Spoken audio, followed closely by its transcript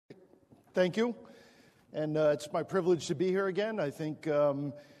Thank you. And it's my privilege to be here again. I think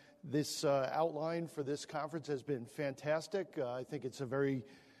this outline for this conference has been fantastic. I think it's a very,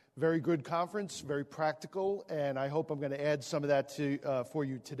 very good conference, very practical, and I hope I'm going to add some of that for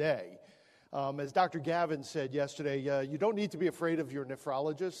you today. As Dr. Gavin said yesterday, you don't need to be afraid of your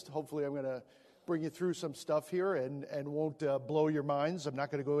nephrologist. Hopefully I'm going to bring you through some stuff here and won't blow your minds. I'm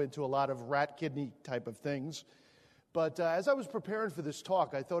not going to go into a lot of rat kidney type of things. But as I was preparing for this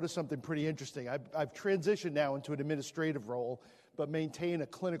talk, I thought of something pretty interesting. I've transitioned now into an administrative role, but maintain a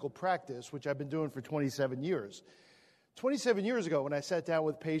clinical practice, which I've been doing for 27 years. 27 years ago, when I sat down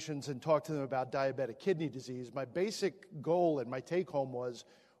with patients and talked to them about diabetic kidney disease, my basic goal and my take-home was,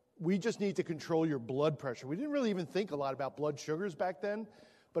 we just need to control your blood pressure. We didn't really even think a lot about blood sugars back then,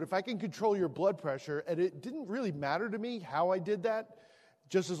 but if I can control your blood pressure, and it didn't really matter to me how I did that,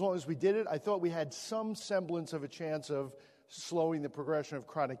 just as long as we did it, I thought we had some semblance of a chance of slowing the progression of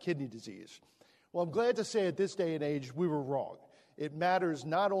chronic kidney disease. Well, I'm glad to say at this day and age, we were wrong. It matters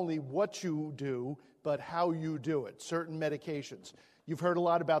not only what you do, but how you do it, certain medications. You've heard a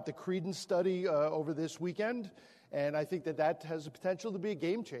lot about the Credence study over this weekend, and I think that has the potential to be a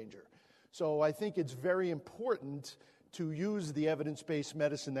game changer. So I think it's very important to use the evidence-based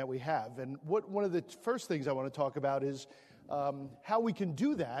medicine that we have. And one of the first things I want to talk about is how we can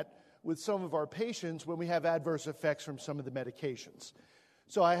do that with some of our patients when we have adverse effects from some of the medications.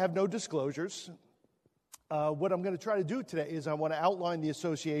 So I have no disclosures. What I'm going to try to do today is I want to outline the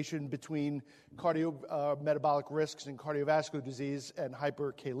association between cardiometabolic risks and cardiovascular disease and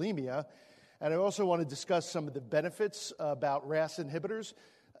hyperkalemia. And I also want to discuss some of the benefits about RAS inhibitors.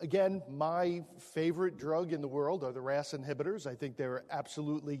 Again, my favorite drug in the world are the RAS inhibitors. I think they're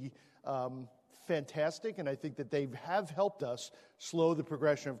absolutely fantastic, and I think that they have helped us slow the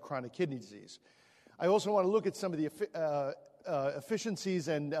progression of chronic kidney disease. I also want to look at some of the efficiencies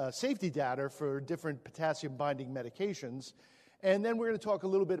and safety data for different potassium-binding medications, and then we're going to talk a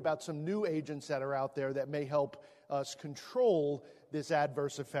little bit about some new agents that are out there that may help us control this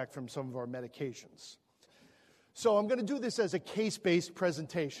adverse effect from some of our medications. So I'm going to do this as a case-based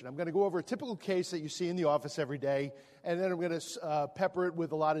presentation. I'm going to go over a typical case that you see in the office every day, and then I'm going to pepper it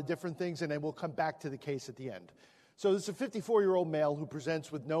with a lot of different things, and then we'll come back to the case at the end. So this is a 54-year-old male who presents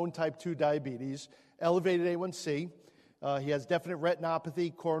with known type 2 diabetes, elevated A1C. He has definite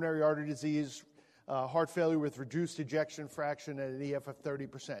retinopathy, coronary artery disease, heart failure with reduced ejection fraction, and an EF of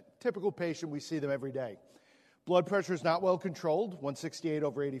 30%. Typical patient, we see them every day. Blood pressure is not well controlled,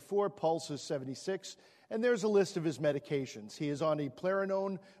 168/84, pulse is 76, and there's a list of his medications. He is on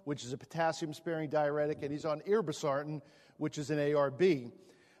eplerenone, which is a potassium-sparing diuretic, and he's on irbesartan, which is an ARB,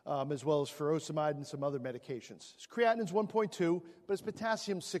 as well as furosemide and some other medications. His creatinine is 1.2, but his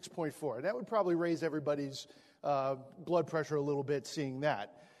potassium is 6.4. And that would probably raise everybody's blood pressure a little bit seeing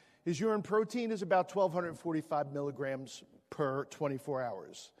that. His urine protein is about 1,245 milligrams per 24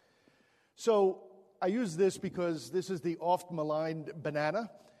 hours. So I use this because this is the oft-maligned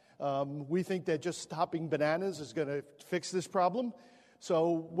banana. We think that just stopping bananas is going to fix this problem.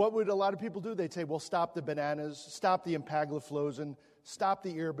 So what would a lot of people do? They'd say, well, stop the bananas, stop the empagliflozin, stop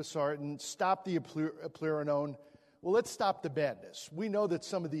the irbesartan, stop the eplerenone. Well, let's stop the badness. We know that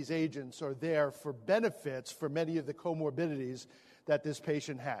some of these agents are there for benefits for many of the comorbidities that this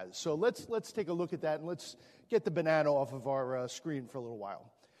patient has. So let's take a look at that, and let's get the banana off of our screen for a little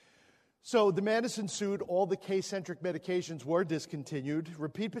while. So the madness ensued. All the case-centric medications were discontinued.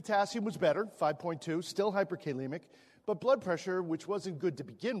 Repeat potassium was better, 5.2, still hyperkalemic, but blood pressure, which wasn't good to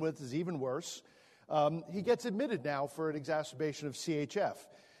begin with, is even worse. He gets admitted now for an exacerbation of CHF.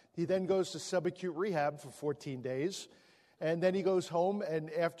 He then goes to subacute rehab for 14 days, and then he goes home,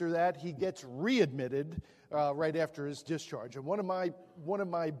 and after that, he gets readmitted right after his discharge. And one of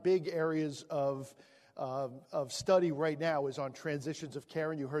my big areas of study right now is on transitions of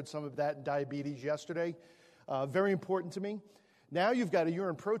care, and you heard some of that in diabetes yesterday. Very important to me. Now you've got a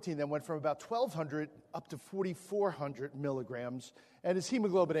urine protein that went from about 1,200 up to 4,400 milligrams, and his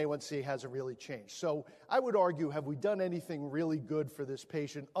hemoglobin A1C hasn't really changed. So I would argue, have we done anything really good for this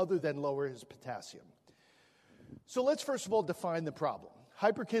patient other than lower his potassium? So let's first of all define the problem.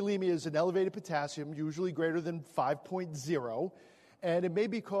 Hyperkalemia is an elevated potassium, usually greater than 5.0, and it may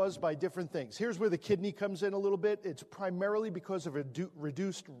be caused by different things. Here's where the kidney comes in a little bit. It's primarily because of a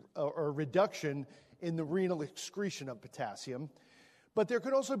reduction in the renal excretion of potassium. But there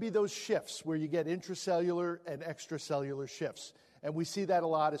could also be those shifts where you get intracellular and extracellular shifts. And we see that a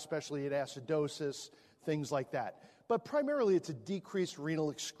lot, especially in acidosis, things like that. But primarily it's a decreased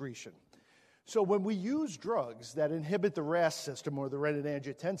renal excretion. So when we use drugs that inhibit the RAS system or the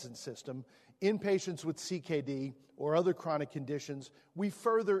renin-angiotensin system in patients with CKD or other chronic conditions, we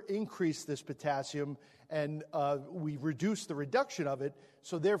further increase this potassium and we reduce the reduction of it,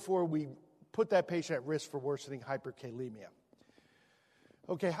 so therefore we put that patient at risk for worsening hyperkalemia.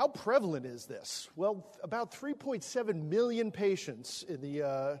 Okay, how prevalent is this? Well, about 3.7 million patients in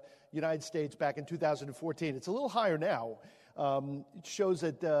the United States back in 2014. It's a little higher now. It shows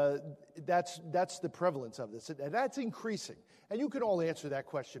that that's the prevalence of this, and that's increasing. And you can all answer that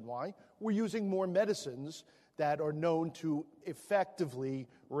question, why? We're using more medicines that are known to effectively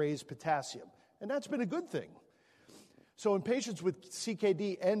raise potassium, and that's been a good thing. So in patients with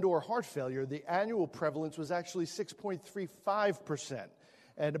CKD and or heart failure, the annual prevalence was actually 6.35%.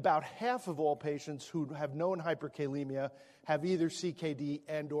 And about half of all patients who have known hyperkalemia have either CKD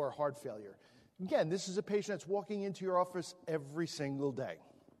and or heart failure. Again, this is a patient that's walking into your office every single day.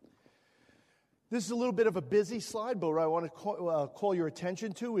 This is a little bit of a busy slide, but what I want to call your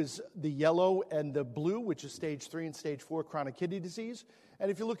attention to is the yellow and the blue, which is stage 3 and stage 4 chronic kidney disease.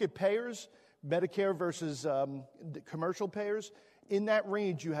 And if you look at payers, Medicare versus commercial payers, in that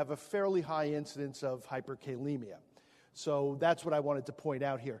range you have a fairly high incidence of hyperkalemia. So that's what I wanted to point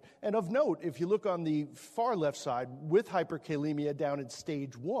out here. And of note, if you look on the far left side, with hyperkalemia down in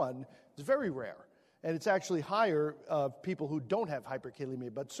stage 1, it's very rare. And it's actually higher of people who don't have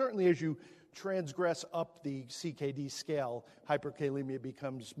hyperkalemia. But certainly as you transgress up the CKD scale, hyperkalemia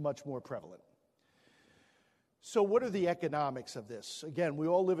becomes much more prevalent. So what are the economics of this? Again, we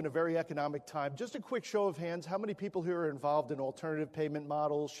all live in a very economic time. Just a quick show of hands, how many people here are involved in alternative payment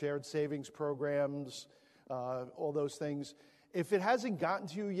models, shared savings programs, all those things? If it hasn't gotten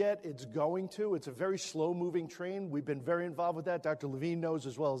to you yet, it's going to. It's a very slow-moving train. We've been very involved with that. Dr. Levine knows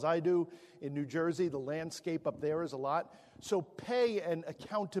as well as I do. In New Jersey, the landscape up there is a lot. So pay and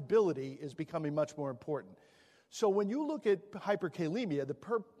accountability is becoming much more important. So when you look at hyperkalemia, the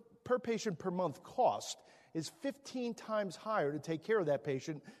per patient per month cost is 15 times higher to take care of that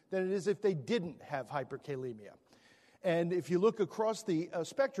patient than it is if they didn't have hyperkalemia. And if you look across the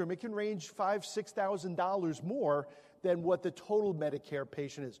spectrum, it can range $5,000, $6,000 more than what the total Medicare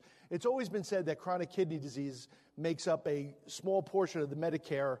patient is. It's always been said that chronic kidney disease makes up a small portion of the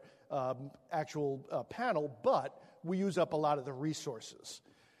Medicare actual panel, but we use up a lot of the resources.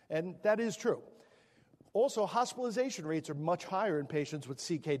 And that is true. Also, hospitalization rates are much higher in patients with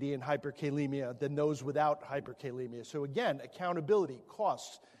CKD and hyperkalemia than those without hyperkalemia. So again, accountability,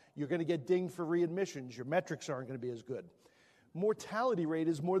 costs, you're going to get dinged for readmissions. Your metrics aren't going to be as good. Mortality rate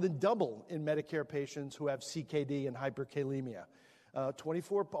is more than double in Medicare patients who have CKD and hyperkalemia.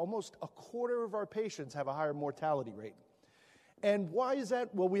 Almost a quarter of our patients have a higher mortality rate. And why is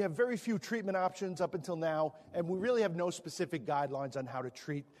that? Well, we have very few treatment options up until now, and we really have no specific guidelines on how to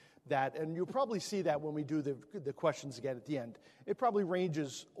treat that. And you'll probably see that when we do the questions again at the end. It probably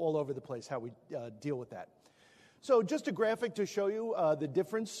ranges all over the place how we deal with that. So just a graphic to show you the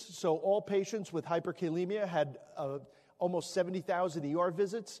difference. So all patients with hyperkalemia had almost 70,000 ER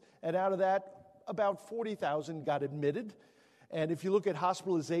visits, and out of that, about 40,000 got admitted. And if you look at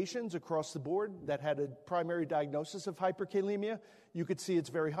hospitalizations across the board that had a primary diagnosis of hyperkalemia, you could see it's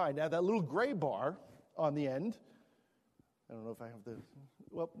very high. Now, that little gray bar on the end, I don't know if I have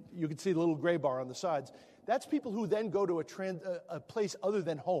you can see the little gray bar on the sides. That's people who then go to a place other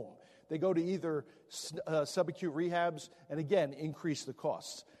than home. They go to either subacute rehabs and, again, increase the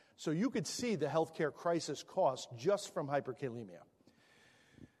costs. So you could see the healthcare crisis cost just from hyperkalemia.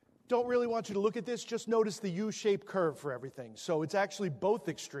 Don't really want you to look at this. Just notice the U-shaped curve for everything. So it's actually both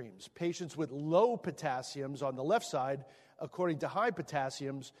extremes. Patients with low potassiums on the left side, according to high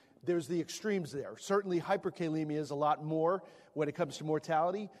potassiums, there's the extremes there. Certainly hyperkalemia is a lot more when it comes to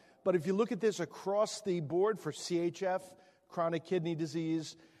mortality. But if you look at this across the board for CHF, chronic kidney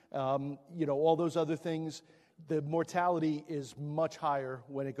disease, all those other things, the mortality is much higher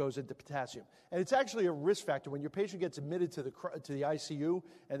when it goes into potassium. And it's actually a risk factor. When your patient gets admitted to the ICU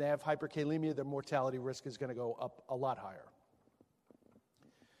and they have hyperkalemia, their mortality risk is going to go up a lot higher.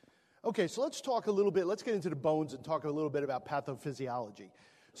 Okay, so let's get into the bones and talk a little bit about pathophysiology.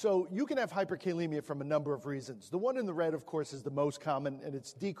 So you can have hyperkalemia from a number of reasons. The one in the red, of course, is the most common, and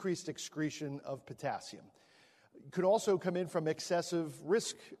it's decreased excretion of potassium. It could also come in from excessive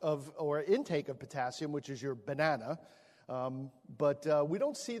risk or intake of potassium, which is your banana. But we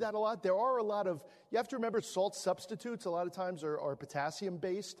don't see that a lot. There are a lot of, you have to remember, salt substitutes a lot of times are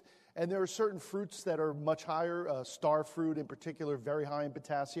potassium-based, and there are certain fruits that are much higher, star fruit in particular, very high in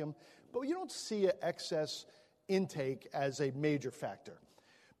potassium. But you don't see an excess intake as a major factor.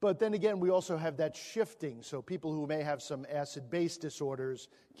 But then again, we also have that shifting, so people who may have some acid-base disorders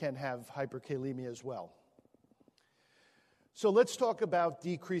can have hyperkalemia as well. So let's talk about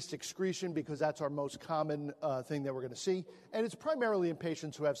decreased excretion, because that's our most common thing that we're going to see. And it's primarily in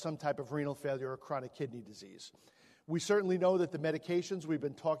patients who have some type of renal failure or chronic kidney disease. We certainly know that the medications we've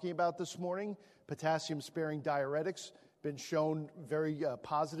been talking about this morning, potassium-sparing diuretics, been shown very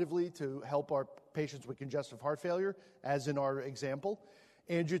positively to help our patients with congestive heart failure, as in our example.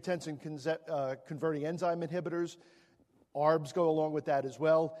 Angiotensin-converting enzyme inhibitors, ARBs go along with that as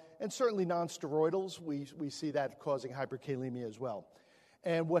well, and certainly nonsteroidals, we see that causing hyperkalemia as well.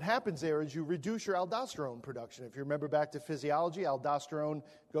 And what happens there is you reduce your aldosterone production. If you remember back to physiology, aldosterone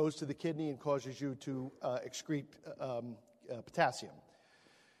goes to the kidney and causes you to excrete potassium.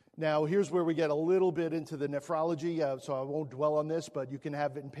 Now, here's where we get a little bit into the nephrology, so I won't dwell on this, but you can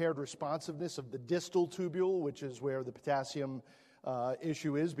have impaired responsiveness of the distal tubule, which is where the potassium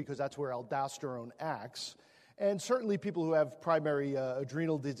issue is, because that's where aldosterone acts. And certainly people who have primary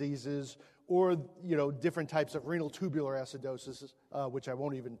adrenal diseases or, different types of renal tubular acidosis, which I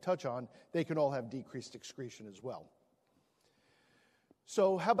won't even touch on, they can all have decreased excretion as well.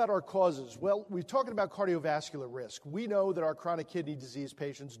 So how about our causes? Well, we're talking about cardiovascular risk. We know that our chronic kidney disease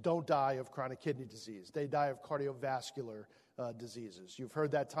patients don't die of chronic kidney disease. They die of cardiovascular diseases. You've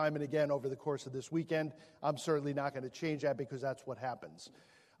heard that time and again over the course of this weekend. I'm certainly not going to change that, because that's what happens.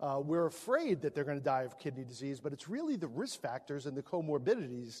 We're afraid that they're going to die of kidney disease, but it's really the risk factors and the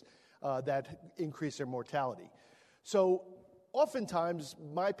comorbidities that increase their mortality. So oftentimes,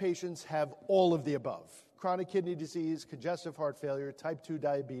 my patients have all of the above: chronic kidney disease, congestive heart failure, type 2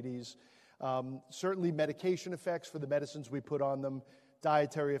 diabetes, certainly medication effects for the medicines we put on them,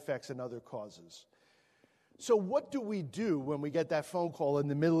 dietary effects, and other causes. So what do we do when we get that phone call in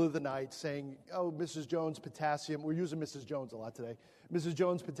the middle of the night saying, oh, Mrs. Jones' potassium, we're using Mrs. Jones a lot today, Mrs.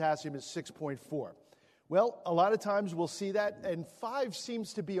 Jones' potassium is 6.4. Well, a lot of times we'll see that, and 5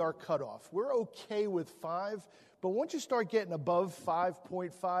 seems to be our cutoff. We're okay with 5, but once you start getting above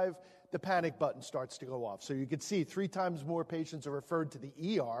 5.5, the panic button starts to go off. So you can see 3 times more patients are referred to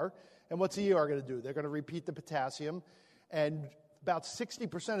the ER, and what's the ER going to do? They're going to repeat the potassium, and about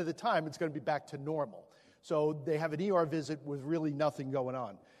 60% of the time it's going to be back to normal. So they have an ER visit with really nothing going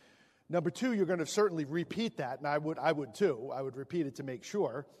on. Number 2, you're going to certainly repeat that, and I would too. I would repeat it to make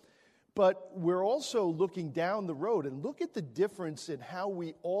sure. But we're also looking down the road and look at the difference in how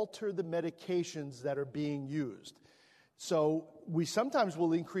we alter the medications that are being used. So we sometimes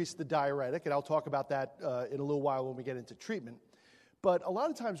will increase the diuretic, and I'll talk about that in a little while when we get into treatment. But a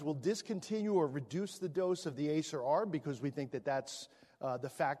lot of times we'll discontinue or reduce the dose of the ACE or ARB because we think that that's the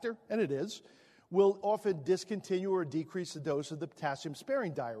factor, and it is. We'll often discontinue or decrease the dose of the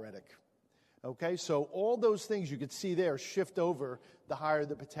potassium-sparing diuretic. Okay, so all those things you can see there shift over the higher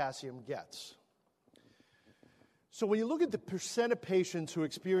the potassium gets. So when you look at the percent of patients who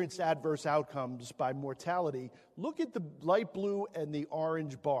experience adverse outcomes by mortality, look at the light blue and the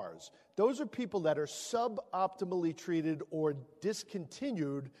orange bars. Those are people that are suboptimally treated or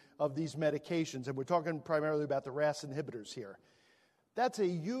discontinued of these medications, and we're talking primarily about the RAS inhibitors here. That's a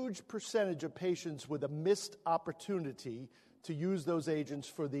huge percentage of patients with a missed opportunity to use those agents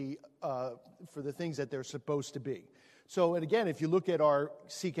for the things that they're supposed to be. So, and again, if you look at our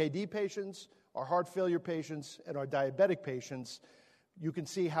CKD patients, our heart failure patients, and our diabetic patients, you can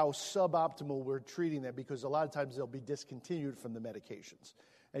see how suboptimal we're treating them, because a lot of times they'll be discontinued from the medications.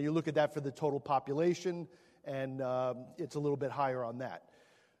 And you look at that for the total population, and it's a little bit higher on that.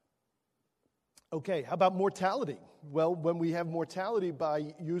 Okay, how about mortality? Well, when we have mortality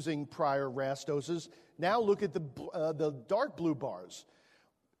by using prior RAS doses, now look at the dark blue bars.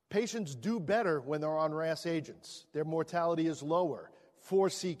 Patients do better when they're on RAS agents. Their mortality is lower for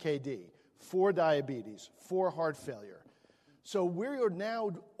CKD, for diabetes, for heart failure. So we are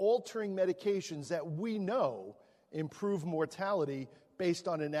now altering medications that we know improve mortality based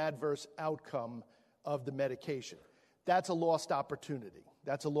on an adverse outcome of the medication. That's a lost opportunity.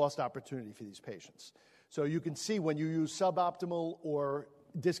 That's a lost opportunity for these patients. So you can see when you use suboptimal or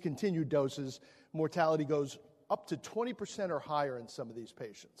discontinued doses, mortality goes up to 20% or higher in some of these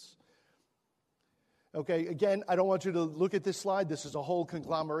patients. Okay, again, I don't want you to look at this slide. This is a whole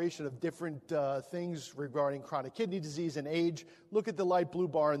conglomeration of different things regarding chronic kidney disease and age. Look at the light blue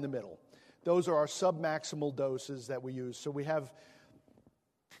bar in the middle. Those are our submaximal doses that we use. So we have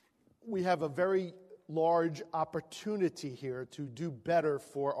a very large opportunity here to do better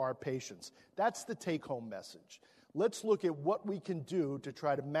for our patients. That's the take-home message. Let's look at what we can do to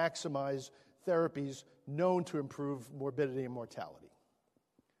try to maximize therapies known to improve morbidity and mortality.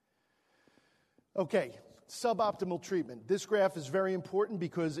 Okay, Suboptimal treatment. This graph is very important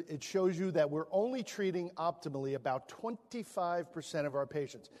because it shows you that we're only treating optimally about 25% of our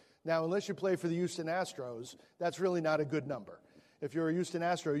patients. Now, unless you play for the Houston Astros, that's really not a good number. If you're a Houston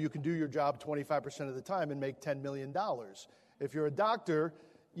Astro, you can do your job 25% of the time and make $10 million. If you're a doctor,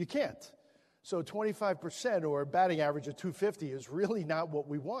 you can't. So 25% or a batting average of 250 is really not what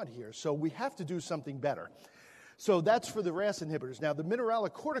we want here. So we have to do something better. So that's for the RAS inhibitors. Now, the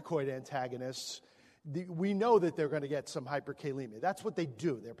mineralocorticoid antagonists, we know that they're going to get some hyperkalemia. That's what they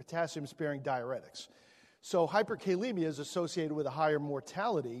do. They're potassium-sparing diuretics. So hyperkalemia is associated with a higher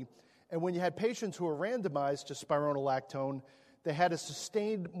mortality. And when you had patients who were randomized to spironolactone, they had a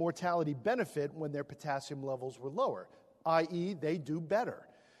sustained mortality benefit when their potassium levels were lower, i.e., they do better.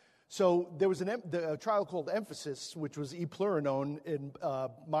 So there was a trial called Emphasis, which was eplerenone in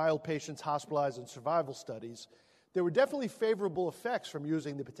mild patients hospitalized in survival studies. There were definitely favorable effects from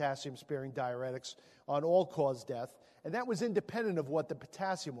using the potassium-sparing diuretics on all-cause death, and that was independent of what the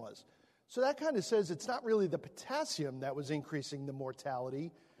potassium was. So that kind of says it's not really the potassium that was increasing the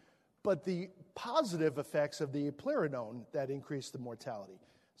mortality, but the positive effects of the eplerenone that increased the mortality.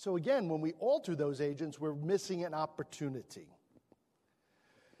 So again, when we alter those agents, we're missing an opportunity.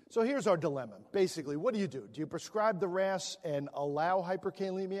 So here's our dilemma. Basically, what do? Do you prescribe the RAS and allow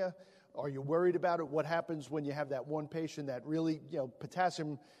hyperkalemia? Are you worried about it? What happens when you have that one patient that really,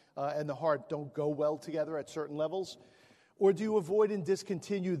 potassium and the heart don't go well together at certain levels? Or do you avoid and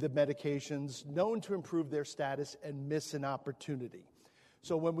discontinue the medications known to improve their status and miss an opportunity?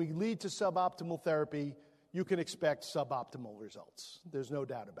 So when we lead to suboptimal therapy, you can expect suboptimal results. There's no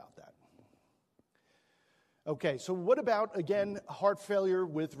doubt about that. Okay, so what about, again, heart failure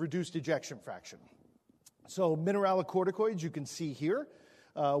with reduced ejection fraction? So mineralocorticoids, you can see here.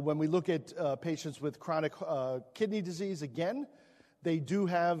 When we look at patients with chronic kidney disease, again, they do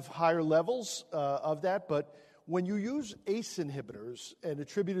have higher levels of that. But when you use ACE inhibitors and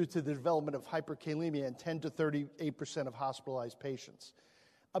attribute it to the development of hyperkalemia in 10 to 38% of hospitalized patients,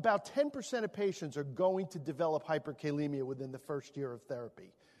 about 10% of patients are going to develop hyperkalemia within the first year of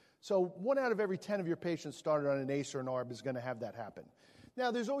therapy. So 1 out of every 10 of your patients started on an ACE or an ARB is going to have that happen. Now,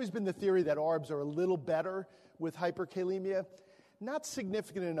 there's always been the theory that ARBs are a little better with hyperkalemia. Not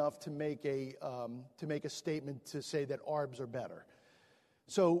significant enough to make a statement to say that ARBs are better.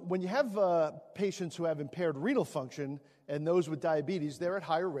 So when you have patients who have impaired renal function and those with diabetes, they're at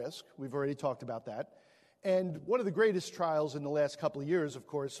higher risk. We've already talked about that. And one of the greatest trials in the last couple of years, of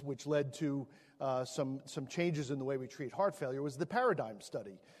course, which led to some changes in the way we treat heart failure, was the Paradigm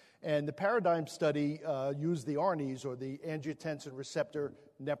study. And the Paradigm study used the ARNIs, or the angiotensin receptor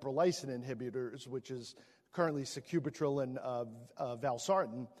neprilysin inhibitors, which is currently sacubitril and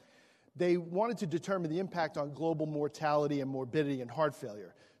valsartan. They wanted to determine the impact on global mortality and morbidity in heart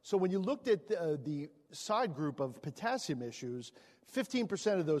failure. So when you looked at the side group of potassium issues,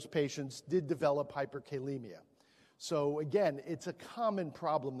 15% of those patients did develop hyperkalemia. So again, it's a common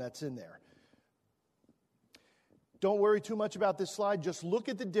problem that's in there. Don't worry too much about this slide. Just look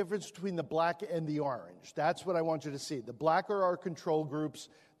at the difference between the black and the orange. That's what I want you to see. The black are our control groups.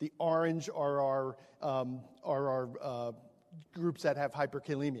 The orange are our groups that have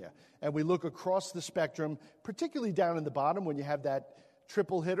hyperkalemia. And we look across the spectrum, particularly down in the bottom when you have that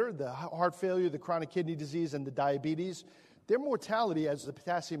triple hitter, the heart failure, the chronic kidney disease, and the diabetes. Their mortality as the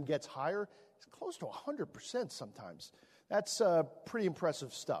potassium gets higher is close to 100% sometimes. That's pretty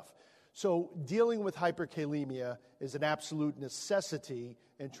impressive stuff. So dealing with hyperkalemia is an absolute necessity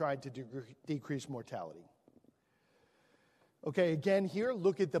in trying to decrease mortality. Okay, again here,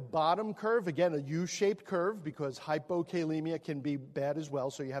 look at the bottom curve. Again, a U-shaped curve because hypokalemia can be bad as well.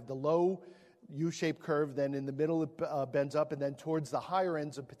 So you have the low U-shaped curve, then in the middle it bends up, and then towards the higher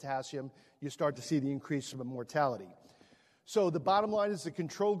ends of potassium, you start to see the increase in mortality. So the bottom line is the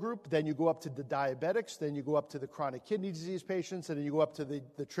control group, then you go up to the diabetics, then you go up to the chronic kidney disease patients, and then you go up to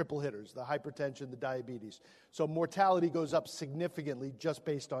the triple hitters, the hypertension, the diabetes. So mortality goes up significantly just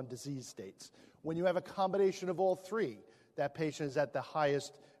based on disease states. When you have a combination of all three, that patient is at the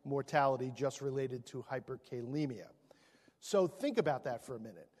highest mortality just related to hyperkalemia. So think about that for a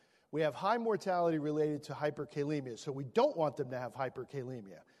minute. We have high mortality related to hyperkalemia, so we don't want them to have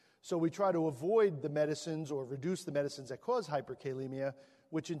hyperkalemia. So we try to avoid the medicines or reduce the medicines that cause hyperkalemia,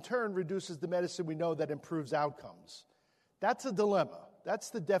 which in turn reduces the medicine we know that improves outcomes. That's a dilemma.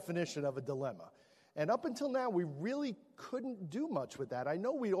 That's the definition of a dilemma. And up until now, we really couldn't do much with that. I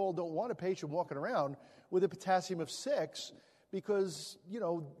know we all don't want a patient walking around with a potassium of 6 because,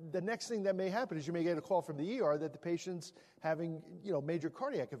 the next thing that may happen is you may get a call from the ER that the patient's having, major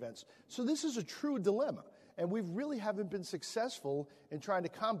cardiac events. So this is a true dilemma. And we really haven't been successful in trying to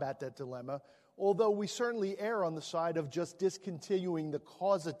combat that dilemma, although we certainly err on the side of just discontinuing the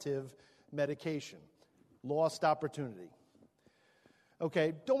causative medication. Lost opportunity.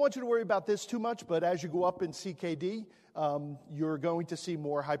 Okay, don't want you to worry about this too much, but as you go up in CKD, you're going to see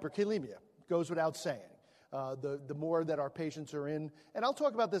more hyperkalemia. Goes without saying. The more that our patients are in, and I'll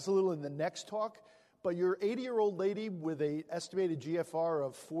talk about this a little in the next talk, but your 80-year-old lady with an estimated GFR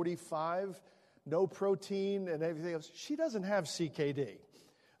of 45, no protein and everything else, she doesn't have CKD,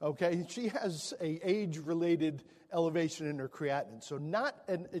 okay? She has an age-related elevation in her creatinine. So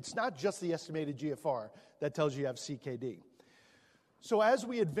it's not just the estimated GFR that tells you have CKD. So as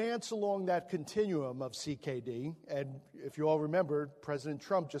we advance along that continuum of CKD, and if you all remember, President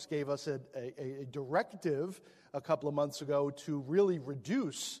Trump just gave us a directive a couple of months ago to really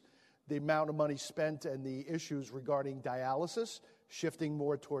reduce the amount of money spent and the issues regarding dialysis, shifting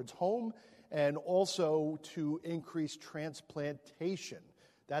more towards home, and also to increase transplantation.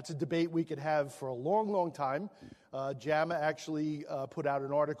 That's a debate we could have for a long, long time. JAMA actually put out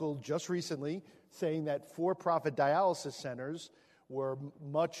an article just recently saying that for-profit dialysis centers were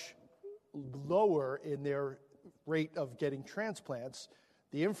much lower in their rate of getting transplants,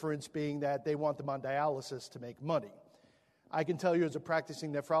 the inference being that they want them on dialysis to make money. I can tell you as a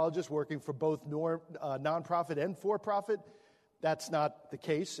practicing nephrologist working for both nonprofit and for-profit, that's not the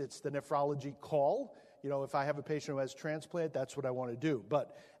case. It's the nephrology call. You know, if I have a patient who has transplant, that's what I want to do.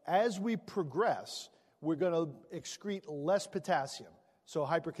 But as we progress, we're going to excrete less potassium. So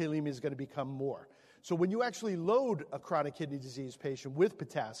hyperkalemia is going to become more. So when you actually load a chronic kidney disease patient with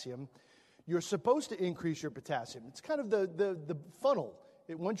potassium, you're supposed to increase your potassium. It's kind of the funnel.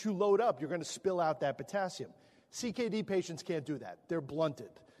 Once you load up, you're going to spill out that potassium. CKD patients can't do that. They're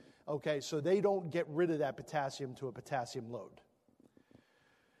blunted. Okay, so they don't get rid of that potassium to a potassium load.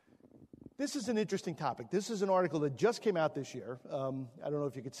 This is an interesting topic. This is an article that just came out this year. I don't know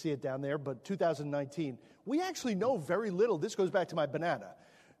if you could see it down there, but 2019. We actually know very little. This goes back to my banana.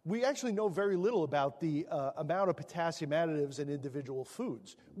 We actually know very little about the amount of potassium additives in individual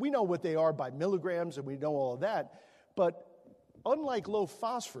foods. We know what they are by milligrams, and we know all of that. But unlike low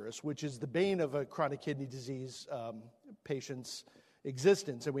phosphorus, which is the bane of a chronic kidney disease patient's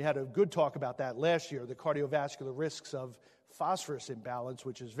existence, and we had a good talk about that last year, the cardiovascular risks of phosphorus imbalance,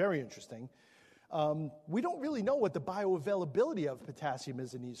 which is very interesting. We don't really know what the bioavailability of potassium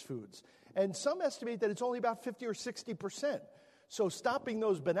is in these foods. And some estimate that it's only about 50 or 60%. So stopping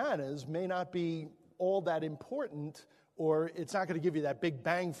those bananas may not be all that important, or it's not going to give you that big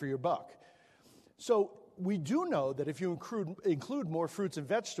bang for your buck. So we do know that if you include more fruits and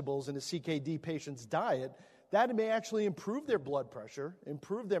vegetables in a CKD patient's diet, that may actually improve their blood pressure,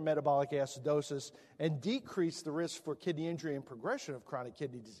 improve their metabolic acidosis, and decrease the risk for kidney injury and progression of chronic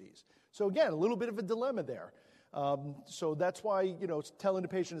kidney disease. So again, a little bit of a dilemma there. So that's why, telling the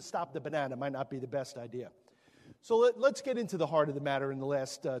patient to stop the banana might not be the best idea. So let's get into the heart of the matter in the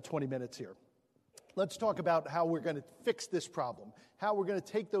last 20 minutes here. Let's talk about how we're going to fix this problem, how we're going to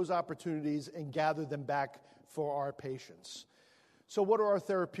take those opportunities and gather them back for our patients. So what are our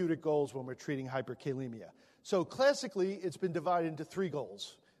therapeutic goals when we're treating hyperkalemia? So classically, it's been divided into three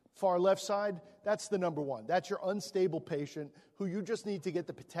goals. Far left side, that's the number one. That's your unstable patient who you just need to get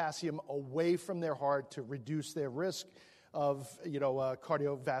the potassium away from their heart to reduce their risk of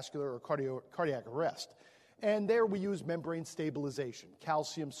cardiovascular or cardiac arrest. And there we use membrane stabilization,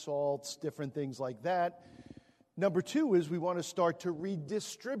 calcium salts, different things like that. Number two is we want to start to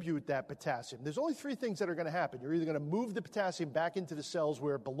redistribute that potassium. There's only three things that are going to happen. You're either going to move the potassium back into the cells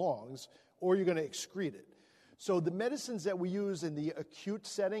where it belongs, or you're going to excrete it. So the medicines that we use in the acute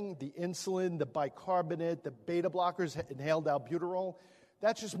setting, the insulin, the bicarbonate, the beta blockers, inhaled albuterol,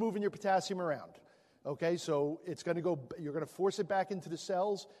 that's just moving your potassium around. Okay, so it's going to go. You're going to force it back into the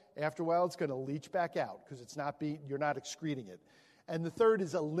cells. After a while, it's going to leach back out because you're not excreting it. And the third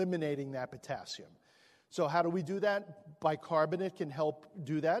is eliminating that potassium. So how do we do that? Bicarbonate can help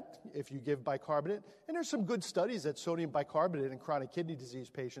do that if you give bicarbonate. And there's some good studies that sodium bicarbonate in chronic kidney disease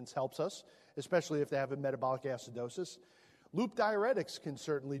patients helps us, especially if they have a metabolic acidosis. Loop diuretics can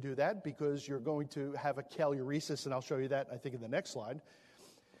certainly do that because you're going to have a kaluresis, and I'll show you that, I think, in the next slide.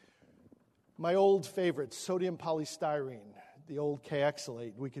 My old favorite, sodium polystyrene, the old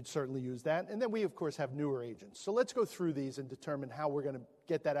K-exalate, we could certainly use that. And then we, of course, have newer agents. So let's go through these and determine how we're going to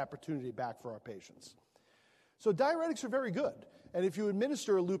get that opportunity back for our patients. So diuretics are very good. And if you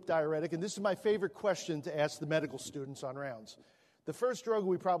administer a loop diuretic, and this is my favorite question to ask the medical students on rounds. The first drug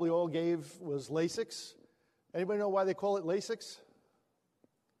we probably all gave was Lasix. Anybody know why they call it Lasix?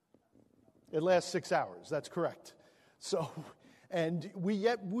 It lasts 6 hours. That's correct. And we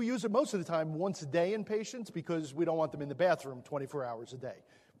use it most of the time once a day in patients because we don't want them in the bathroom 24 hours a day.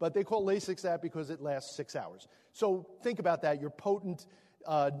 but they call Lasix that because it lasts 6 hours. So think about that. Your potent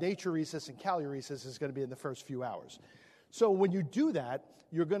natriuresis and caluresis is going to be in the first few hours. So when you do that,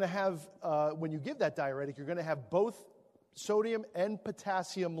 you're going to have, when you give that diuretic, you're going to have both sodium and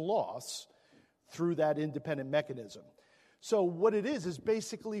potassium loss through that independent mechanism. So what it is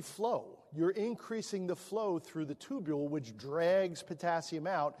basically flow. You're increasing the flow through the tubule, which drags potassium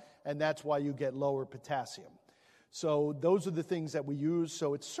out, and that's why you get lower potassium. So those are the things that we use.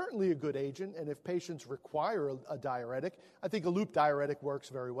 So it's certainly a good agent, and if patients require a diuretic, I think a loop diuretic works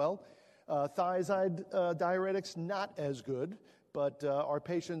very well. Thiazide diuretics, not as good, but our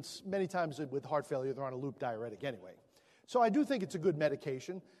patients, many times with heart failure, they're on a loop diuretic anyway. So I do think it's a good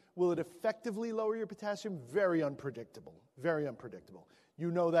medication. Will it effectively lower your potassium? Very unpredictable, very unpredictable.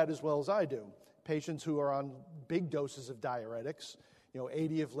 You know that as well as I do. Patients who are on big doses of diuretics,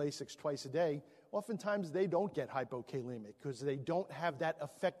 80 of Lasix twice a day, oftentimes they don't get hypokalemic because they don't have that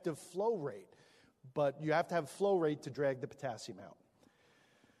effective flow rate. But you have to have flow rate to drag the potassium out.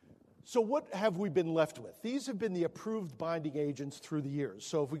 So what have we been left with? These have been the approved binding agents through the years.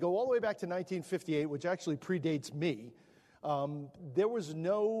 So if we go all the way back to 1958, which actually predates me, there was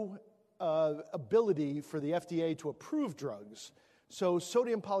no ability for the FDA to approve drugs. So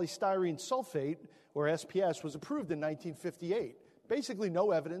sodium polystyrene sulfate, or SPS, was approved in 1958. Basically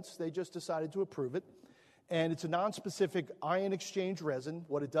no evidence. They just decided to approve it. And it's a nonspecific ion exchange resin.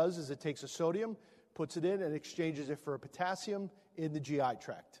 What it does is it takes a sodium, puts it in, and exchanges it for a potassium in the GI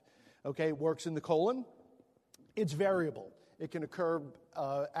tract. Okay, it works in the colon. It's variable. It can occur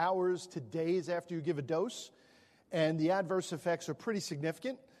hours to days after you give a dose. And the adverse effects are pretty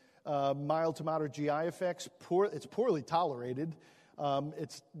significant. Mild to moderate GI effects. It's poorly tolerated.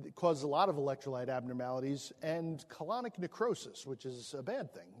 It causes a lot of electrolyte abnormalities and colonic necrosis, which is a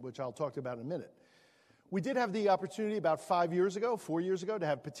bad thing, which I'll talk about in a minute. We did have the opportunity about 4 years ago, to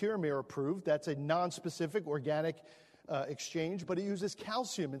have Matera approved. That's a nonspecific organic exchange, but it uses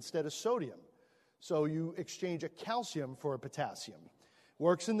calcium instead of sodium. So you exchange a calcium for a potassium.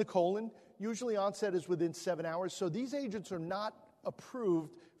 Works in the colon. Usually onset is within 7 hours. So these agents are not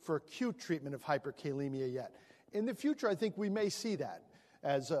approved for acute treatment of hyperkalemia yet. In the future, I think we may see that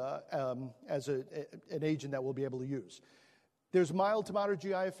as an agent that we'll be able to use. There's mild to moderate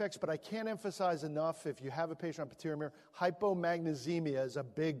GI effects, but I can't emphasize enough, if you have a patient on Potassium, hypomagnesemia is a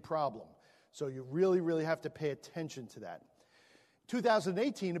big problem. So you really, really have to pay attention to that.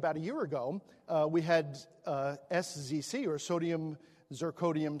 2018, about a year ago, we had SZC, or sodium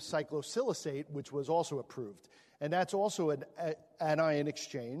zirconium cyclosilicate, which was also approved. And that's also an anion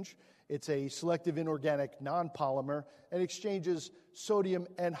exchange. It's a selective inorganic non-polymer and exchanges sodium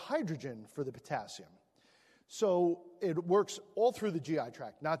and hydrogen for the potassium. So it works all through the GI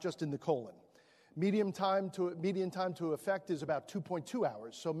tract, not just in the colon. Median time to effect is about 2.2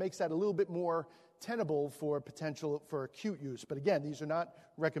 hours, so it makes that a little bit more tenable for potential for acute use. But again, these are not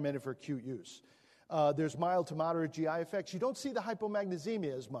recommended for acute use. There's mild to moderate GI effects. You don't see the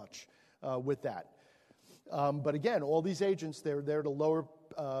hypomagnesemia as much with that. But again, all these agents, they're there to lower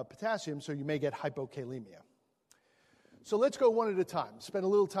potassium, so you may get hypokalemia. So let's go one at a time. Spend a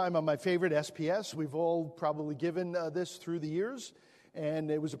little time on my favorite, SPS. We've all probably given this through the years.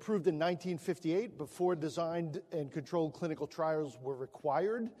 And it was approved in 1958 before designed and controlled clinical trials were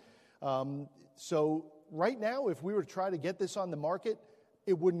required. So right now, if we were to try to get this on the market,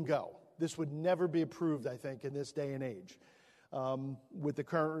 it wouldn't go. This would never be approved, I think, in this day and age. With the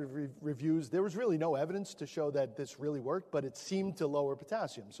current reviews, there was really no evidence to show that this really worked, but it seemed to lower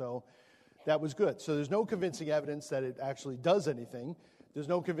potassium. So that was good. So there's no convincing evidence that it actually does anything. There's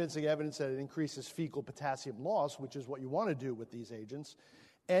no convincing evidence that it increases fecal potassium loss, which is what you want to do with these agents.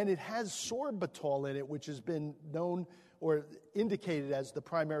 And it has sorbitol in it, which has been known or indicated as the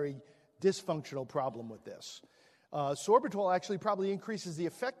primary dysfunctional problem with this. Sorbitol actually probably increases the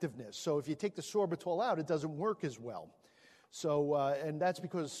effectiveness. So if you take the sorbitol out, it doesn't work as well. So, and that's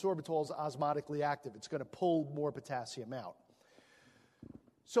because sorbitol is osmotically active. It's going to pull more potassium out.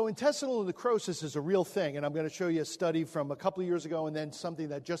 So intestinal necrosis is a real thing, and I'm going to show you a study from a couple of years ago and then something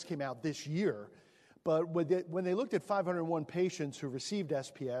that just came out this year. But when they looked at 501 patients who received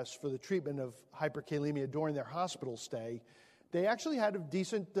SPS for the treatment of hyperkalemia during their hospital stay, they actually had a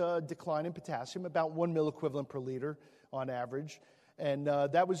decent decline in potassium, about 1 milliequivalent per liter on average, and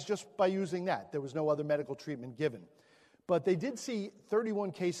that was just by using that. There was no other medical treatment given. But they did see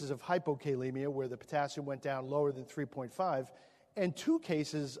 31 cases of hypokalemia where the potassium went down lower than 3.5, and 2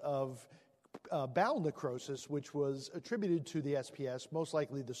 cases of bowel necrosis, which was attributed to the SPS, most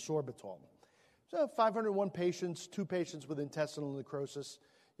likely the sorbitol. So 501 patients, 2 patients with intestinal necrosis,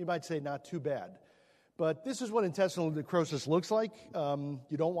 you might say not too bad. But this is what intestinal necrosis looks like.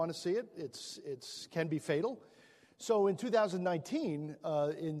 You don't want to see it. It can be fatal. So in 2019,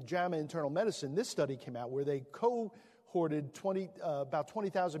 in JAMA Internal Medicine, this study came out where they cohorted about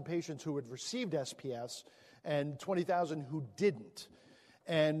 20,000 patients who had received SPS and 20,000 who didn't.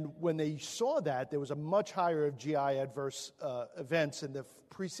 And when they saw that, there was a much higher of GI adverse events in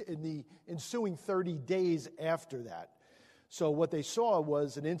the ensuing 30 days after that. So what they saw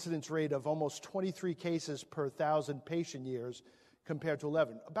was an incidence rate of almost 23 cases per 1,000 patient years compared to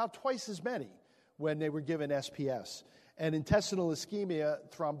 11, about twice as many when they were given SPS. And intestinal ischemia,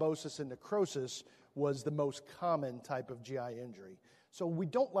 thrombosis, and necrosis was the most common type of GI injury. So we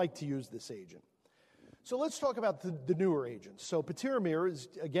don't like to use this agent. So let's talk about the newer agents. So patiromer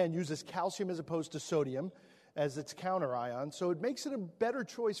again uses calcium as opposed to sodium as its counter ion. So it makes it a better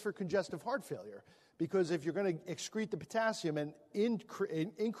choice for congestive heart failure, because if you're going to excrete the potassium and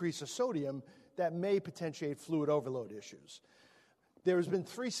increase the sodium, that may potentiate fluid overload issues. There's been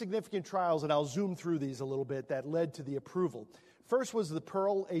 3 significant trials, and I'll zoom through these a little bit, that led to the approval. First was the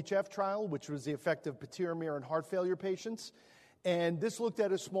PEARL-HF trial, which was the effect of patiromer in heart failure patients. And this looked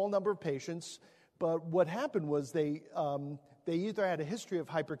at a small number of patients, but what happened was they either had a history of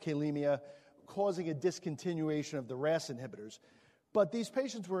hyperkalemia causing a discontinuation of the RAS inhibitors, but these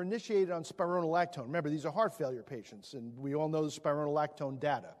patients were initiated on spironolactone. Remember, these are heart failure patients, and we all know the spironolactone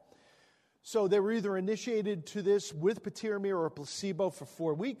data. So they were either initiated to this with patiromer or placebo for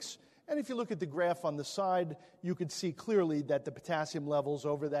 4 weeks. And if you look at the graph on the side, you can see clearly that the potassium levels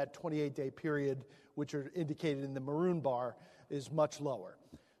over that 28-day period, which are indicated in the maroon bar, is much lower.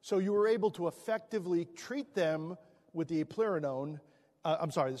 So you were able to effectively treat them with the the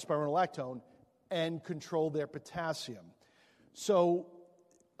spironolactone, and control their potassium. So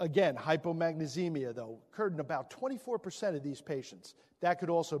again, hypomagnesemia, though, occurred in about 24% of these patients. That could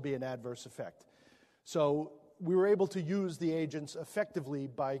also be an adverse effect. So we were able to use the agents effectively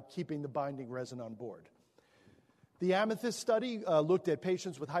by keeping the binding resin on board. The Amethyst study looked at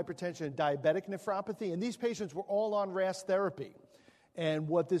patients with hypertension and diabetic nephropathy, and these patients were all on RAS therapy. And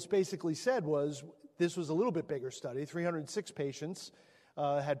what this basically said was, this was a little bit bigger study, 306 patients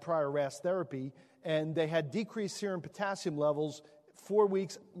had prior RAS therapy, and they had decreased serum potassium levels 4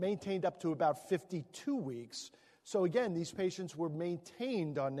 weeks, maintained up to about 52 weeks. So again, these patients were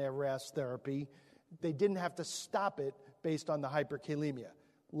maintained on their RAS therapy. They didn't have to stop it based on the hyperkalemia.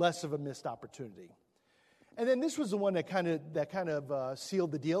 Less of a missed opportunity. And then this was the one that kind of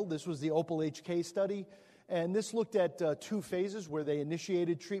sealed the deal. This was the OPAL-HK study. And this looked at 2 phases where they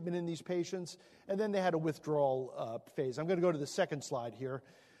initiated treatment in these patients, and then they had a withdrawal phase. I'm going to go to the second slide here.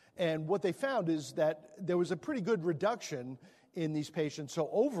 And what they found is that there was a pretty good reduction in these patients. So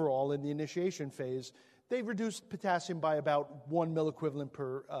overall, in the initiation phase, they reduced potassium by about 1 milliequivalent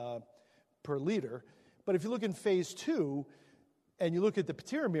per liter. But if you look in phase 2, and you look at the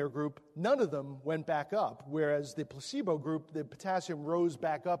patiromer group, none of them went back up, whereas the placebo group, the potassium rose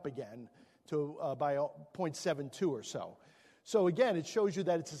back up again to by 0.72 or so. So again, it shows you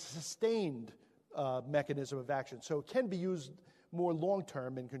that it's a sustained mechanism of action. So it can be used more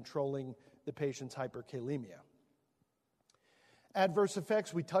long-term in controlling the patient's hyperkalemia. Adverse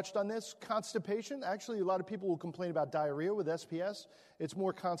effects, we touched on this. Constipation, actually a lot of people will complain about diarrhea with SPS. It's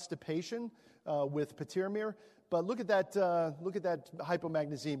more constipation with patiromer. But look at that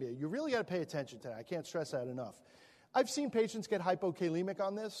hypomagnesemia. You really got to pay attention to that. I can't stress that enough. I've seen patients get hypokalemic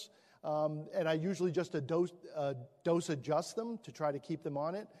on this, and I usually just dose adjust them to try to keep them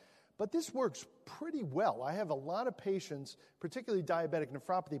on it. But this works pretty well. I have a lot of patients, particularly diabetic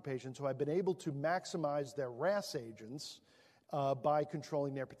nephropathy patients, who have been able to maximize their RAS agents by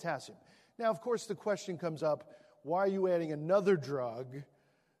controlling their potassium. Now, of course, the question comes up, why are you adding another drug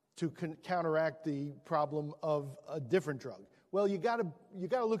to counteract the problem of a different drug? Well, you got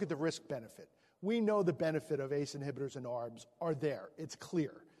to look at the risk-benefit. We know the benefit of ACE inhibitors and ARBs are there. It's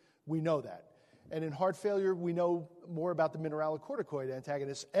clear. We know that. And in heart failure, we know more about the mineralocorticoid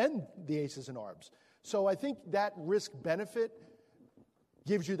antagonists and the ACEs and ARBs. So I think that risk-benefit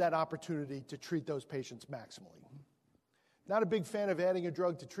gives you that opportunity to treat those patients maximally. Not a big fan of adding a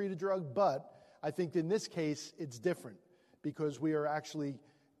drug to treat a drug, but I think in this case, it's different because we are actually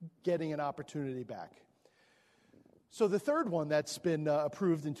getting an opportunity back. So the third one that's been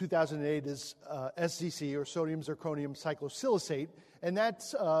approved in 2008 is SZC, or sodium zirconium cyclosilicate, and that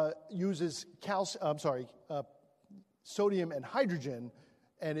uses sodium and hydrogen,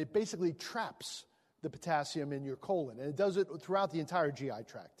 and it basically traps the potassium in your colon, and it does it throughout the entire GI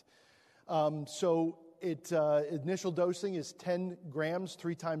tract. Initial dosing is 10 grams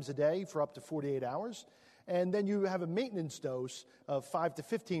 3 times a day for up to 48 hours, and then you have a maintenance dose of 5 to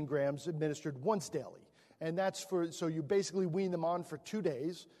 15 grams administered once daily. And that's so you basically wean them on for 2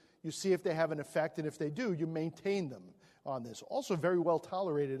 days. You see if they have an effect, and if they do, you maintain them on this. Also, very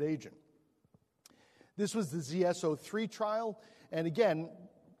well-tolerated agent. This was the ZSO3 trial, and again,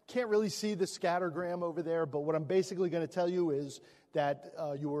 can't really see the scattergram over there, but what I'm basically going to tell you is that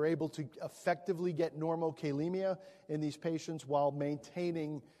you were able to effectively get normal kalemia in these patients while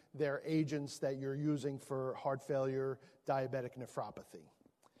maintaining their agents that you're using for heart failure, diabetic nephropathy.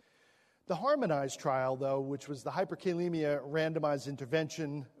 The Harmonized trial, though, which was the hyperkalemia randomized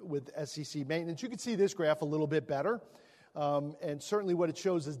intervention with SCC maintenance, you can see this graph a little bit better. And certainly what it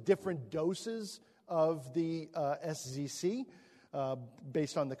shows is different doses of the SZC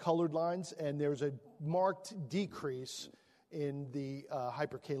based on the colored lines, and there's a marked decrease in the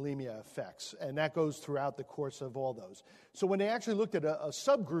hyperkalemia effects, and that goes throughout the course of all those. So when they actually looked at a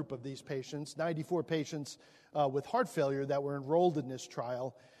subgroup of these patients, 94 patients with heart failure that were enrolled in this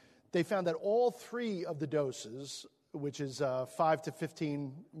trial, they found that all 3 of the doses, which is 5 to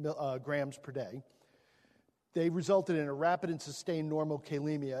 15 grams per day, they resulted in a rapid and sustained normal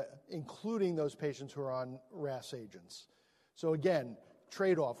kalemia, including those patients who are on RAS agents. So again,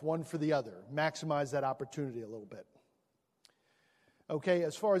 trade-off, one for the other. Maximize that opportunity a little bit. Okay,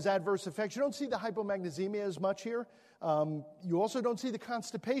 as far as adverse effects, you don't see the hypomagnesemia as much here. You also don't see the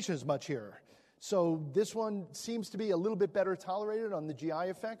constipation as much here. So this one seems to be a little bit better tolerated on the GI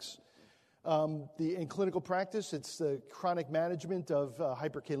effects. In clinical practice, it's the chronic management of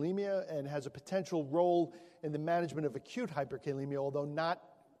hyperkalemia and has a potential role in the management of acute hyperkalemia, although not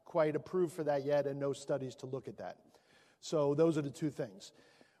quite approved for that yet and no studies to look at that. So those are the 2 things.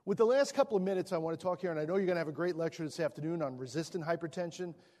 With the last couple of minutes, I want to talk here, and I know you're going to have a great lecture this afternoon on resistant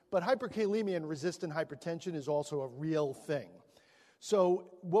hypertension, but hyperkalemia and resistant hypertension is also a real thing.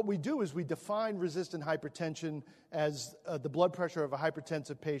 So what we do is we define resistant hypertension as the blood pressure of a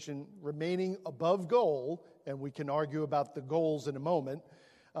hypertensive patient remaining above goal, and we can argue about the goals in a moment,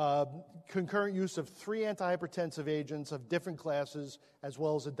 concurrent use of 3 antihypertensive agents of different classes as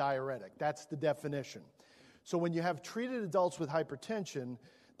well as a diuretic. That's the definition. So when you have treated adults with hypertension,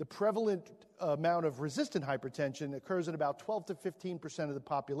 the prevalent amount of resistant hypertension occurs in about 12 to 15% of the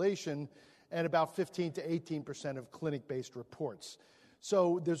population and about 15 to 18% of clinic-based reports.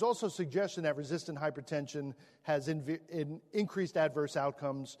 So there's also suggestion that resistant hypertension has increased adverse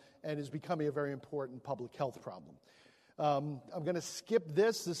outcomes and is becoming a very important public health problem. I'm going to skip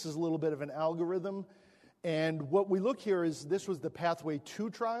this. This is a little bit of an algorithm. And what we look here is this was the Pathway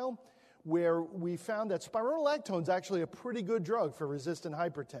 2 trial, where we found that spironolactone is actually a pretty good drug for resistant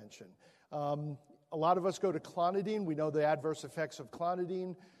hypertension. A lot of us go to clonidine. We know the adverse effects of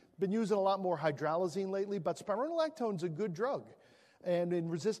clonidine. Been using a lot more hydralazine lately, but spironolactone is a good drug. And in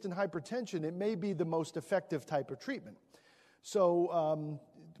resistant hypertension, it may be the most effective type of treatment. So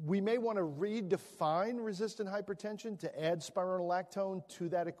we may want to redefine resistant hypertension to add spironolactone to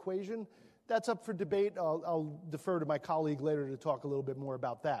that equation. That's up for debate. I'll defer to my colleague later to talk a little bit more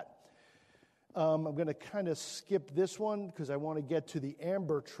about that. I'm going to kind of skip this one because I want to get to the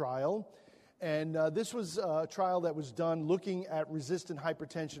AMBER trial. And this was a trial that was done looking at resistant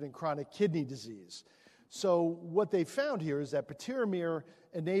hypertension and chronic kidney disease. So what they found here is that patiromer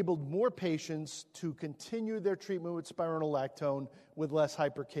enabled more patients to continue their treatment with spironolactone with less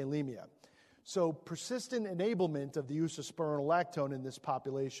hyperkalemia. So persistent enablement of the use of spironolactone in this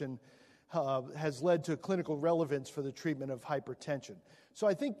population has led to clinical relevance for the treatment of hypertension. So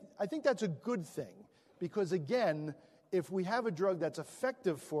I think that's a good thing because, again, if we have a drug that's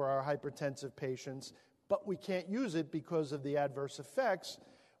effective for our hypertensive patients, but we can't use it because of the adverse effects,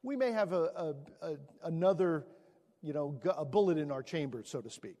 we may have another, a bullet in our chamber, so to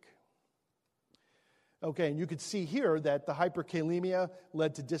speak. Okay, and you could see here that the hyperkalemia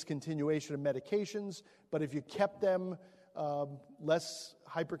led to discontinuation of medications, but if you kept them less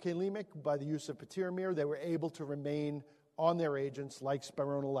hyperkalemic by the use of patiromer, they were able to remain on their agents like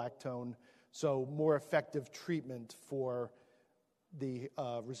spironolactone, so more effective treatment for the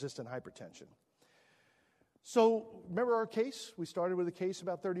resistant hypertension. So remember our case? We started with a case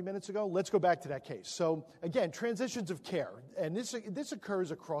about 30 minutes ago. Let's go back to that case. So again, transitions of care, and this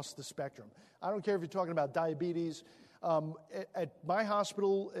occurs across the spectrum. I don't care if you're talking about diabetes. At my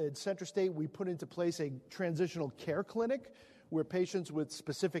hospital at Central State, we put into place a transitional care clinic where patients with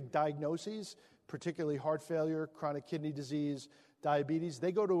specific diagnoses, particularly heart failure, chronic kidney disease, diabetes,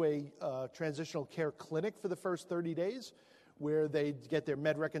 they go to a transitional care clinic for the first 30 days where they get their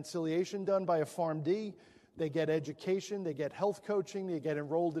med reconciliation done by a PharmD. They get education, they get health coaching, they get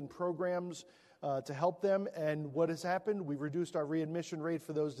enrolled in programs to help them. And what has happened? We've reduced our readmission rate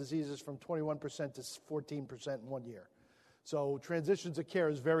for those diseases from 21% to 14% in 1 year. So transitions of care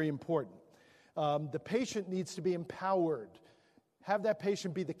is very important. The patient needs to be empowered. Have that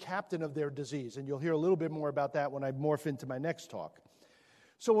patient be the captain of their disease, and you'll hear a little bit more about that when I morph into my next talk.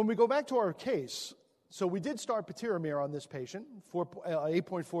 So when we go back to our case, so we did start patiramir on this patient,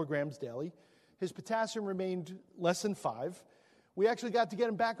 8.4 grams daily. His potassium remained less than 5. We actually got to get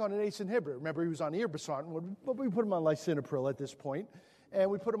him back on an ACE inhibitor. Remember, he was on irbesartan, but we put him on lisinopril at this point, and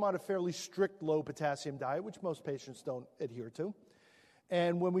we put him on a fairly strict low potassium diet, which most patients don't adhere to.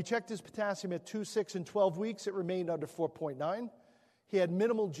 And when we checked his potassium at 2, 6, and 12 weeks, it remained under 4.9. He had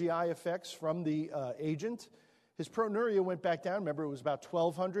minimal GI effects from the agent. His proteinuria went back down. Remember, it was about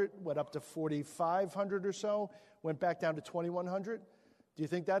 1,200, went up to 4,500 or so, went back down to 2,100. Do you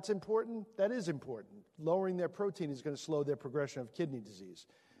think that's important? That is important. Lowering their protein is going to slow their progression of kidney disease.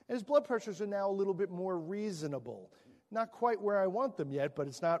 And his blood pressures are now a little bit more reasonable. Not quite where I want them yet, but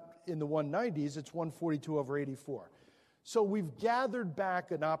it's not in the 190s. It's 142/84. So we've gathered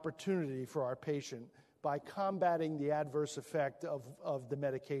back an opportunity for our patient by combating the adverse effect of the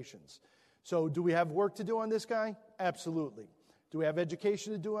medications. So do we have work to do on this guy? Absolutely. Do we have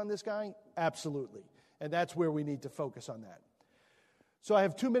education to do on this guy? Absolutely. And that's where we need to focus on that. So I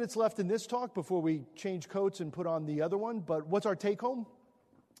have 2 minutes left in this talk before we change coats and put on the other one. But what's our take-home?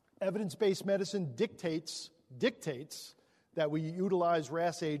 Evidence-based medicine dictates that we utilize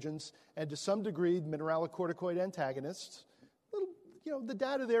RAS agents and to some degree mineralocorticoid antagonists. The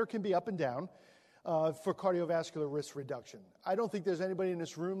data there can be up and down for cardiovascular risk reduction. I don't think there's anybody in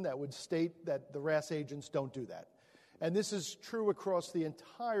this room that would state that the RAS agents don't do that. And this is true across the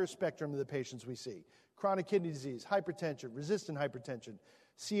entire spectrum of the patients we see. Chronic kidney disease, hypertension, resistant hypertension,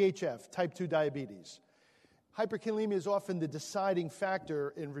 CHF, type 2 diabetes. Hyperkalemia is often the deciding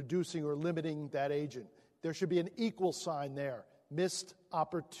factor in reducing or limiting that agent. There should be an equal sign there, missed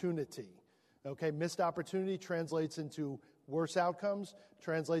opportunity. Okay, missed opportunity translates into worse outcomes,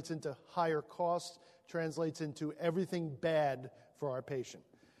 translates into higher costs, translates into everything bad for our patient.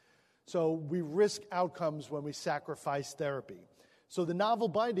 So we risk outcomes when we sacrifice therapy. So the novel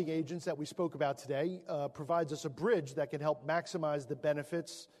binding agents that we spoke about today provides us a bridge that can help maximize the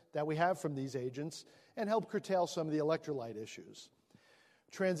benefits that we have from these agents and help curtail some of the electrolyte issues.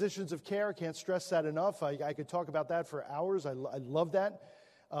 Transitions of care, I can't stress that enough. I could talk about that for hours. I love that.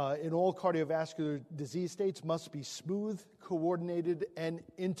 In all cardiovascular disease states must be smooth, coordinated, and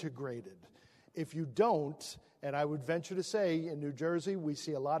integrated. If you don't, and I would venture to say in New Jersey, we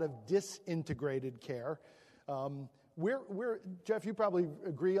see a lot of disintegrated care. Jeff, you probably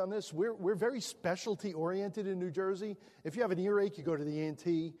agree on this. We're very specialty oriented in New Jersey. If you have an earache, you go to the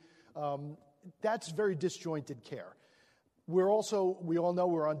ENT. That's very disjointed care. We all know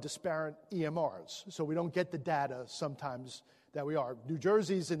we're on disparate EMRs, so we don't get the data sometimes that we are. New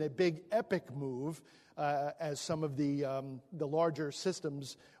Jersey's in a big epic move as some of the larger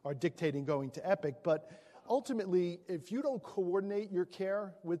systems are dictating going to Epic. But ultimately, if you don't coordinate your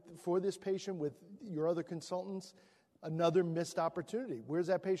care for this patient with your other consultants, another missed opportunity. Where's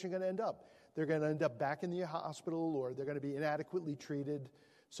that patient going to end up? They're going to end up back in the hospital, or they're going to be inadequately treated.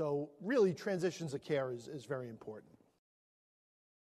 So really, transitions of care is very important.